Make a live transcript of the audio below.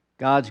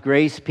God's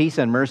grace, peace,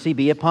 and mercy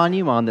be upon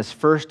you on this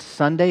first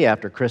Sunday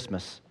after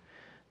Christmas,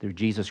 through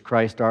Jesus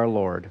Christ our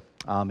Lord.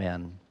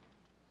 Amen.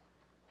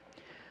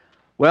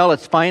 Well,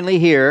 it's finally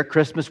here,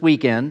 Christmas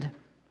weekend.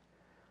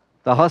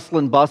 The hustle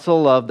and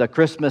bustle of the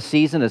Christmas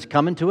season is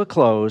coming to a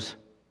close.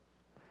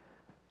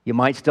 You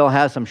might still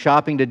have some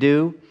shopping to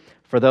do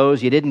for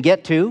those you didn't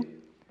get to,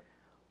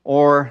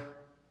 or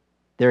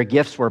their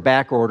gifts were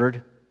back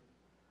ordered.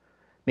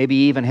 Maybe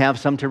you even have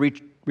some to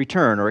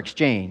return or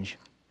exchange.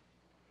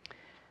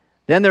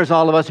 Then there's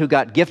all of us who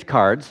got gift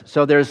cards,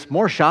 so there's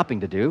more shopping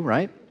to do,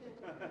 right?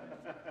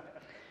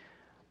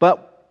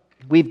 But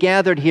we've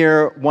gathered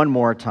here one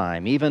more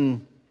time,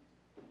 even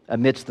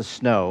amidst the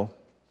snow,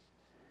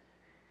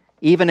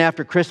 even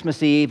after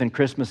Christmas Eve and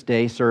Christmas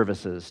Day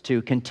services,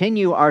 to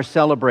continue our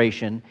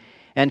celebration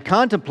and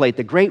contemplate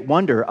the great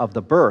wonder of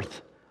the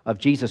birth of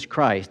Jesus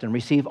Christ and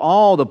receive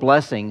all the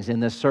blessings in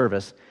this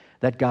service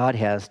that God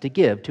has to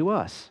give to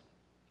us.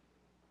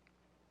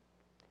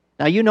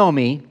 Now, you know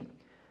me.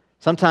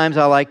 Sometimes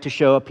I like to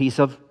show a piece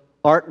of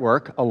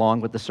artwork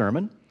along with the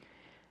sermon.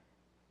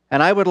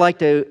 And I would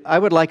like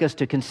us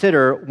to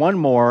consider one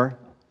more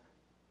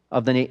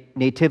of the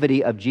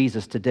nativity of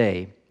Jesus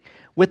today,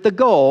 with the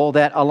goal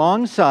that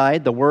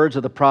alongside the words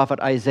of the prophet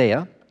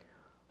Isaiah,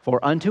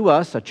 "For unto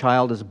us a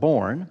child is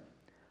born,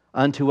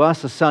 unto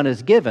us a son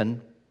is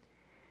given,"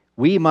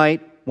 we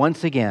might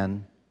once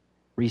again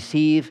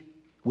receive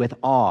with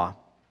awe,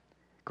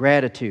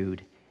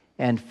 gratitude,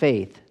 and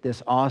faith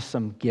this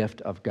awesome gift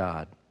of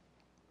God.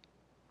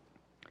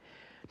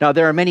 Now,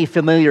 there are many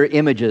familiar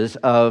images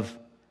of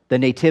the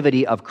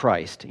nativity of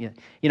Christ. You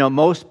know,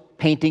 most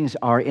paintings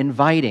are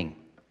inviting,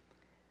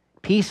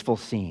 peaceful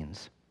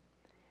scenes.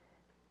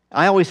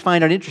 I always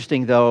find it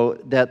interesting, though,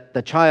 that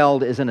the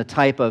child is in a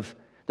type of,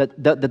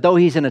 that though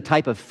he's in a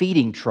type of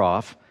feeding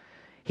trough,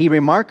 he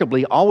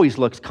remarkably always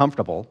looks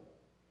comfortable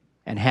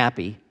and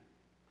happy,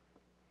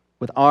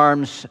 with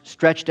arms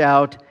stretched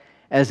out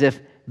as if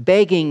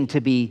begging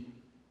to be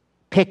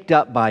picked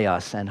up by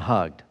us and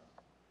hugged.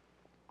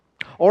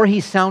 Or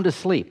he's sound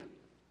asleep,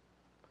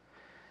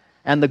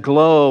 and the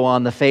glow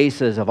on the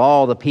faces of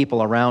all the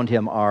people around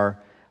him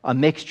are a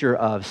mixture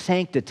of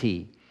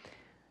sanctity,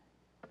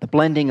 the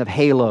blending of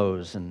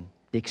halos, and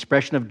the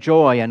expression of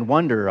joy and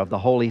wonder of the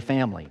Holy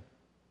Family.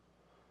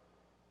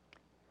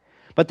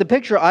 But the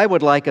picture I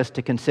would like us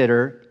to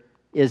consider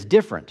is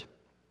different.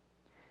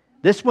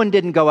 This one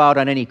didn't go out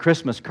on any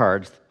Christmas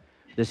cards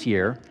this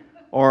year,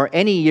 or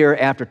any year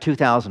after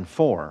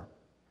 2004.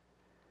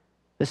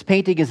 This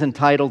painting is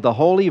entitled The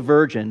Holy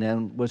Virgin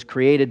and was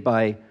created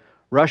by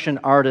Russian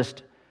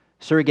artist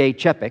Sergei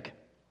Chepik.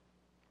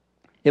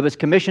 It was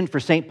commissioned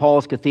for St.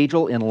 Paul's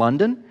Cathedral in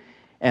London,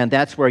 and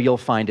that's where you'll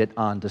find it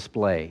on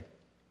display.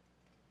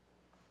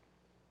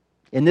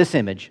 In this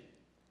image,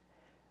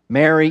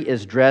 Mary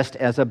is dressed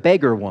as a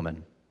beggar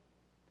woman,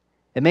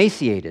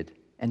 emaciated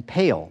and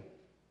pale.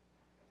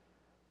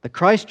 The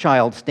Christ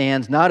child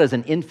stands not as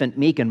an infant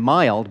meek and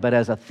mild, but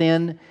as a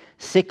thin,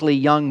 sickly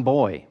young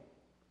boy.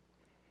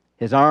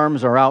 His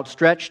arms are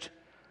outstretched,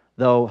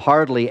 though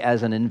hardly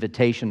as an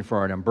invitation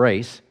for an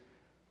embrace.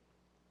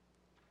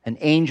 An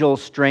angel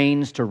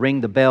strains to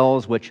ring the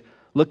bells, which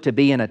look to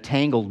be in a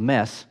tangled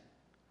mess.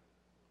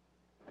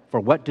 For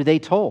what do they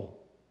toll?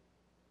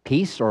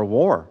 Peace or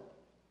war?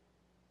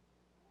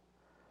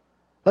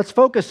 Let's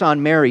focus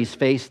on Mary's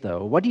face,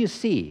 though. What do you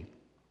see?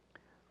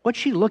 What's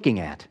she looking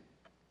at?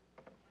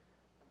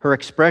 Her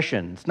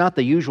expression, it's not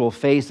the usual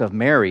face of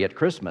Mary at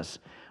Christmas.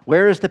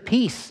 Where is the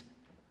peace,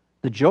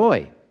 the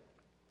joy?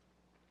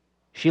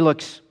 She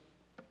looks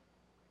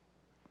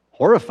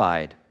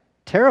horrified,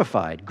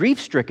 terrified,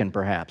 grief-stricken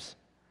perhaps.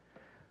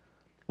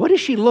 What is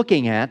she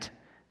looking at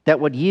that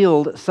would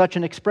yield such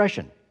an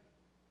expression?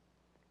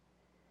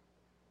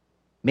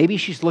 Maybe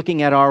she's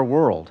looking at our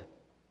world,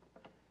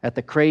 at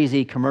the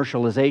crazy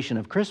commercialization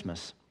of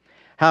Christmas,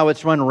 how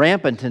it's run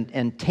rampant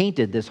and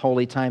tainted this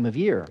holy time of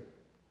year.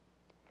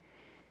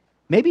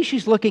 Maybe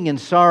she's looking in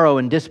sorrow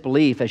and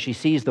disbelief as she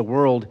sees the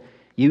world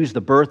use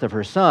the birth of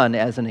her son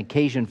as an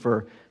occasion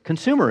for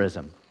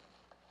consumerism.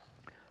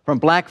 From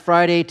Black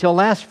Friday till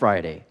last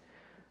Friday,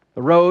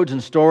 the roads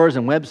and stores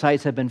and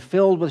websites have been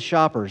filled with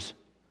shoppers.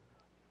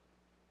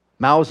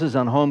 Mouses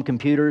on home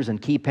computers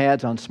and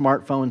keypads on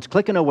smartphones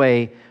clicking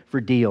away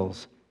for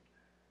deals.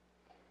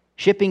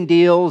 Shipping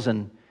deals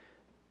and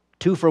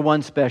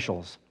 2-for-1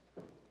 specials.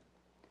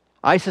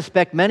 I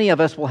suspect many of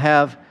us will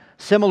have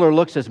similar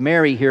looks as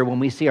Mary here when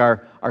we see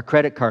our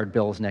credit card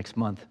bills next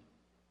month.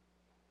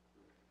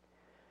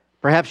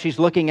 Perhaps she's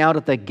looking out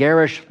at the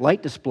garish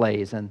light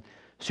displays and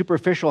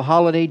superficial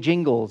holiday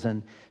jingles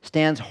and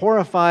stands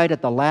horrified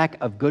at the lack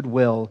of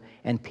goodwill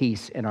and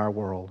peace in our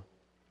world.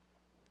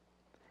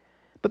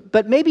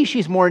 But maybe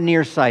she's more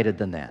nearsighted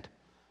than that.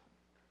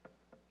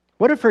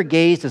 What if her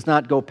gaze does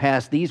not go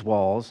past these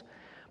walls,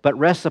 but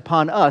rests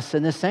upon us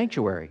in this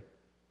sanctuary?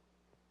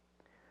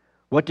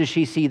 What does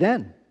she see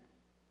then?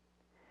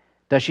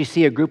 Does she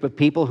see a group of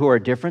people who are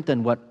different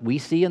than what we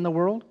see in the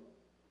world?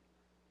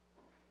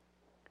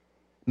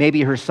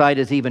 Maybe her sight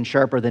is even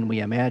sharper than we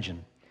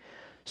imagine.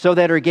 so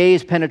that her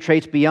gaze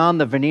penetrates beyond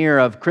the veneer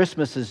of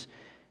Christmas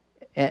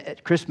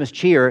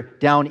cheer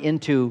down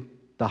into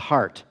the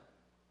heart,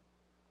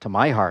 to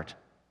my heart.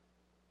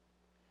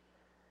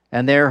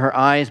 And there her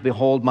eyes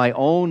behold my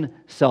own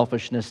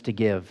selfishness to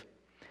give,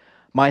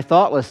 my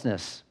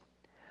thoughtlessness,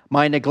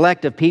 my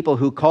neglect of people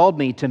who called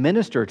me to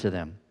minister to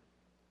them.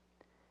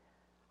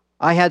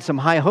 I had some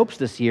high hopes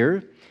this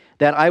year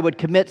that I would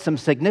commit some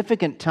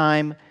significant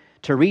time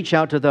to reach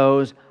out to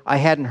those I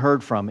hadn't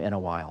heard from in a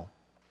while.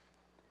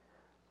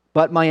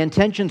 But my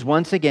intentions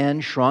once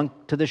again shrunk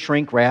to the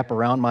shrink wrap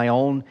around my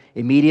own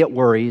immediate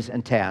worries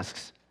and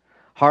tasks,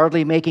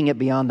 hardly making it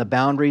beyond the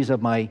boundaries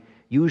of my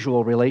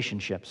usual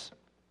relationships.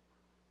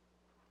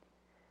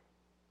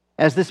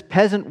 As this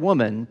peasant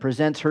woman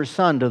presents her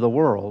son to the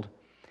world,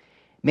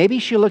 maybe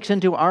she looks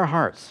into our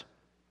hearts,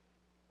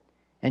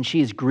 and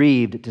she's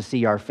grieved to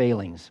see our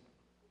failings.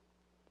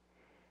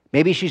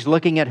 Maybe she's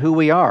looking at who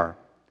we are,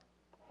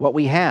 what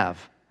we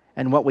have,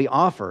 and what we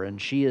offer, and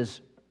she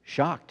is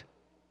shocked.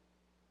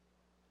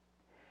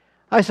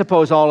 I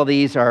suppose all of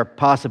these are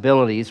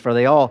possibilities, for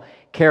they all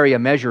carry a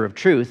measure of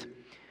truth,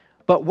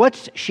 but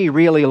what's she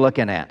really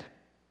looking at?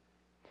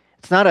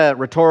 It's not a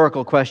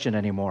rhetorical question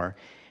anymore.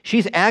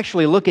 She's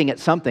actually looking at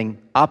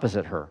something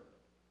opposite her.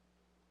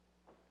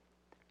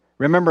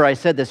 Remember, I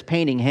said this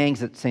painting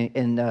hangs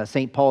in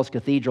St. Paul's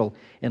Cathedral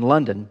in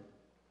London.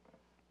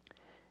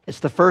 It's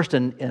the first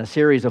in a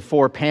series of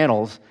 4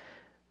 panels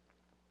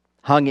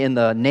hung in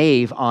the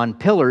nave on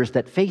pillars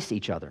that face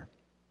each other.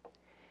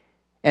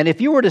 And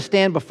if you were to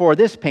stand before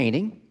this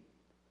painting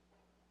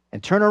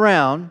and turn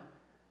around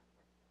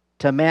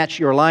to match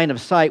your line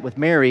of sight with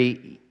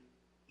Mary,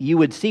 you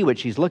would see what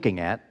she's looking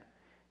at.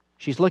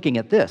 She's looking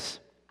at this.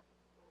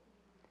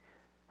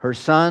 Her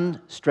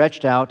son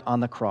stretched out on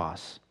the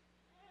cross.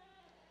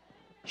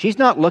 She's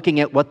not looking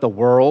at what the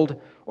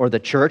world or the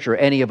church or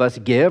any of us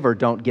give or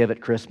don't give at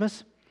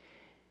Christmas.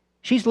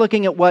 She's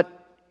looking at what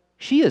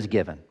she is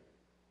given,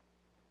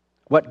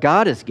 what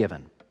God has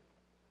given,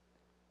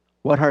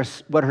 what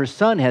her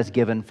son has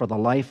given for the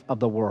life of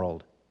the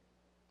world.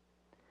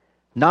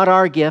 Not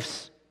our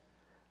gifts,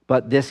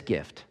 but this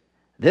gift.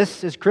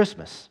 This is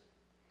Christmas.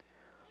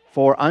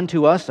 For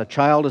unto us a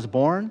child is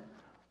born,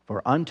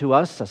 for unto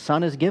us a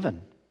son is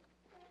given.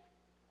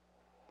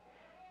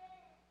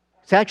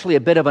 It's actually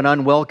a bit of an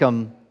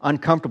unwelcome,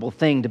 uncomfortable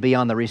thing to be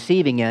on the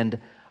receiving end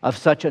of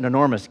such an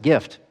enormous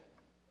gift.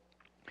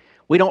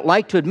 We don't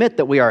like to admit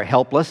that we are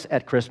helpless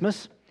at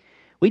Christmas.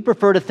 We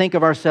prefer to think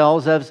of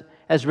ourselves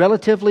as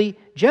relatively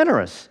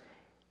generous,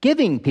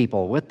 giving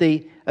people with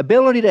the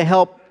ability to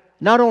help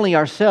not only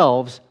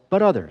ourselves,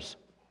 but others.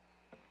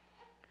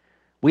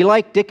 We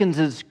like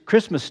Dickens's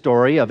Christmas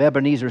story of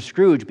Ebenezer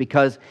Scrooge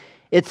because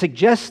it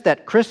suggests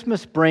that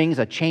Christmas brings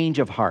a change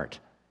of heart.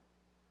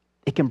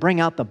 It can bring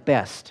out the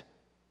best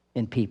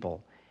in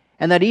people,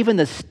 and that even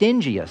the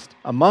stingiest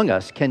among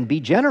us can be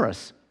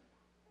generous.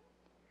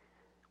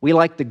 We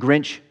like the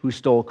Grinch who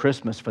stole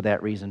Christmas for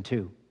that reason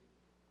too.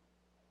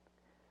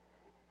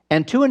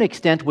 And to an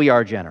extent, we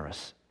are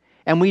generous,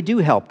 and we do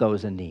help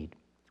those in need.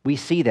 We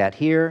see that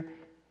here,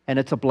 and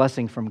it's a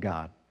blessing from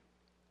God.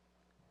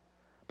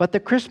 But the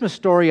Christmas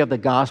story of the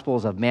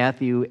Gospels of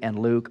Matthew and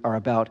Luke are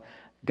about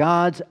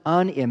God's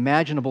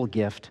unimaginable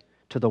gift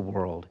to the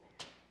world,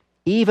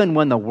 even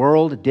when the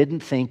world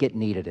didn't think it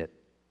needed it,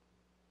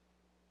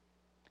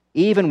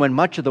 even when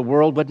much of the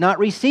world would not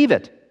receive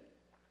it.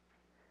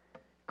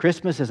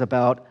 Christmas is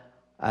about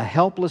a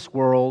helpless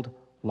world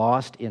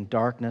lost in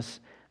darkness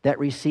that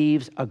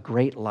receives a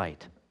great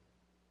light.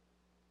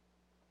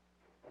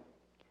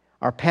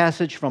 Our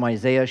passage from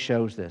Isaiah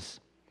shows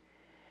this.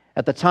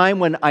 At the time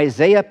when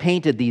Isaiah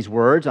painted these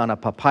words on a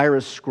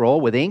papyrus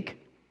scroll with ink,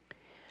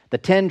 the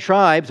 10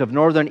 tribes of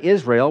northern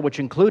Israel, which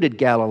included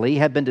Galilee,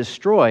 had been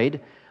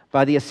destroyed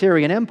by the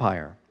Assyrian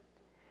Empire.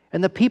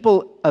 And the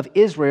people of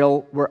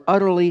Israel were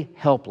utterly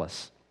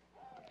helpless,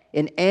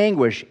 in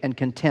anguish and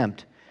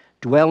contempt,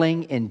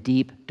 dwelling in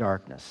deep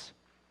darkness.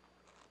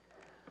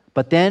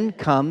 But then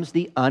comes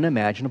the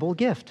unimaginable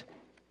gift.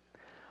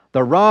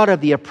 The rod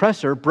of the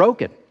oppressor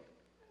broken,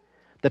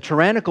 the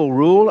tyrannical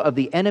rule of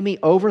the enemy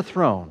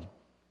overthrown.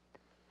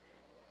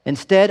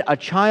 Instead, a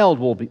child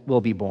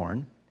will be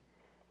born,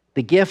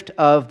 the gift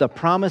of the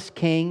promised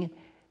king,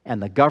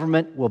 and the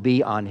government will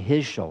be on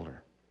his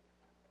shoulder.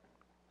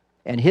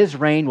 And his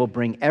reign will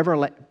bring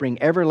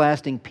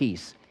everlasting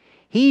peace.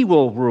 He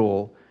will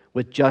rule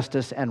with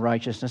justice and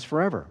righteousness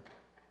forever.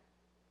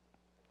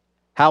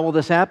 How will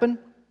this happen?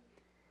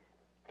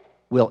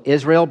 Will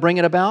Israel bring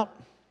it about?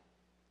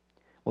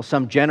 Will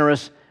some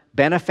generous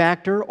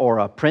benefactor or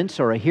a prince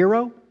or a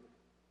hero?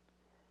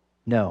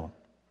 No.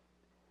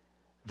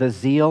 The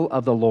zeal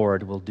of the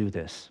Lord will do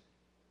this.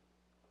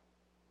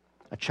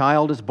 A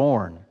child is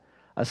born,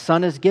 a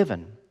son is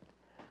given,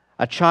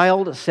 a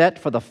child set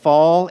for the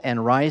fall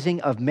and rising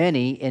of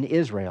many in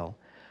Israel,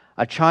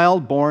 a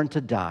child born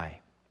to die,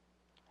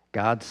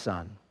 God's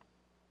Son.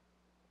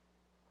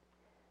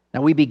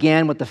 Now we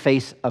began with the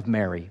face of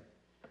Mary.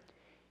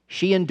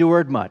 She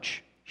endured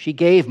much. She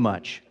gave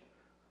much.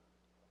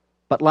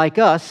 But like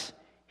us,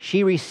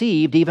 she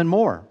received even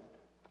more.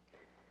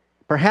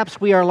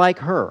 Perhaps we are like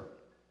her.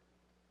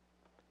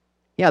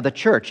 Yeah, the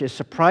church is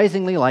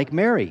surprisingly like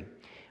Mary.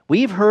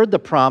 We've heard the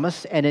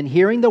promise, and in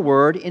hearing the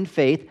word in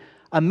faith,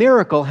 a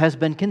miracle has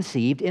been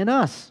conceived in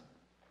us.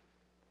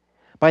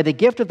 By the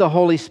gift of the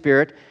Holy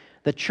Spirit,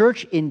 the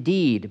church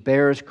indeed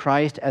bears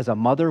Christ as a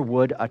mother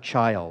would a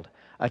child,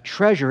 a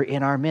treasure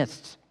in our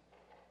midst.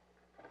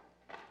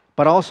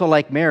 But also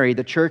like Mary,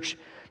 the church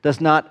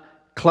does not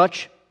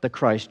clutch the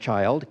Christ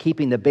child,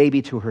 keeping the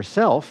baby to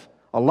herself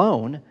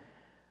alone,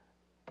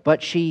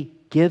 but she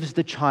gives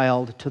the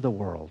child to the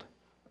world.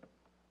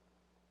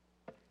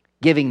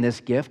 Giving this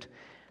gift,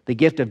 the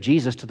gift of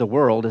Jesus to the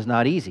world, is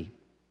not easy.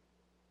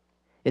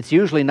 It's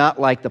usually not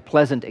like the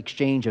pleasant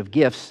exchange of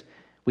gifts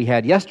we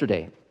had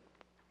yesterday.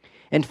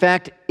 In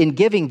fact, in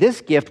giving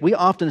this gift, we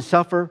often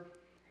suffer.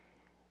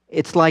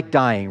 It's like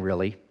dying,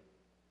 really.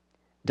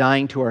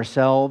 Dying to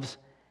ourselves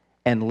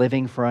and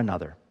living for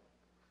another.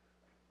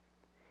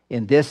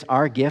 In this,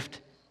 our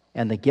gift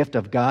and the gift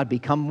of God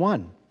become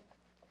one.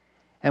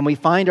 And we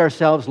find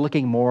ourselves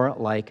looking more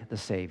like the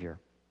Savior.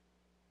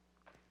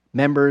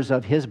 Members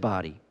of His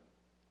body,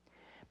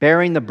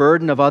 bearing the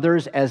burden of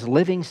others as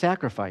living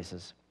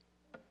sacrifices.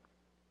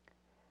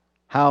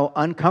 How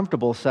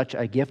uncomfortable such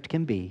a gift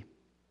can be.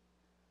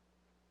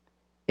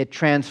 It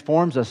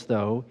transforms us,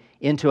 though,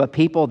 into a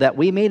people that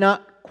we may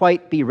not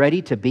quite be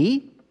ready to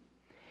be,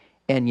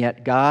 and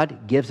yet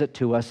God gives it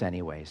to us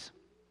anyways.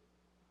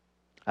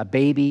 A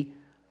baby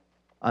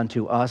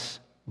unto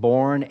us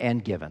born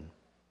and given.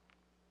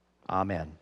 Amen.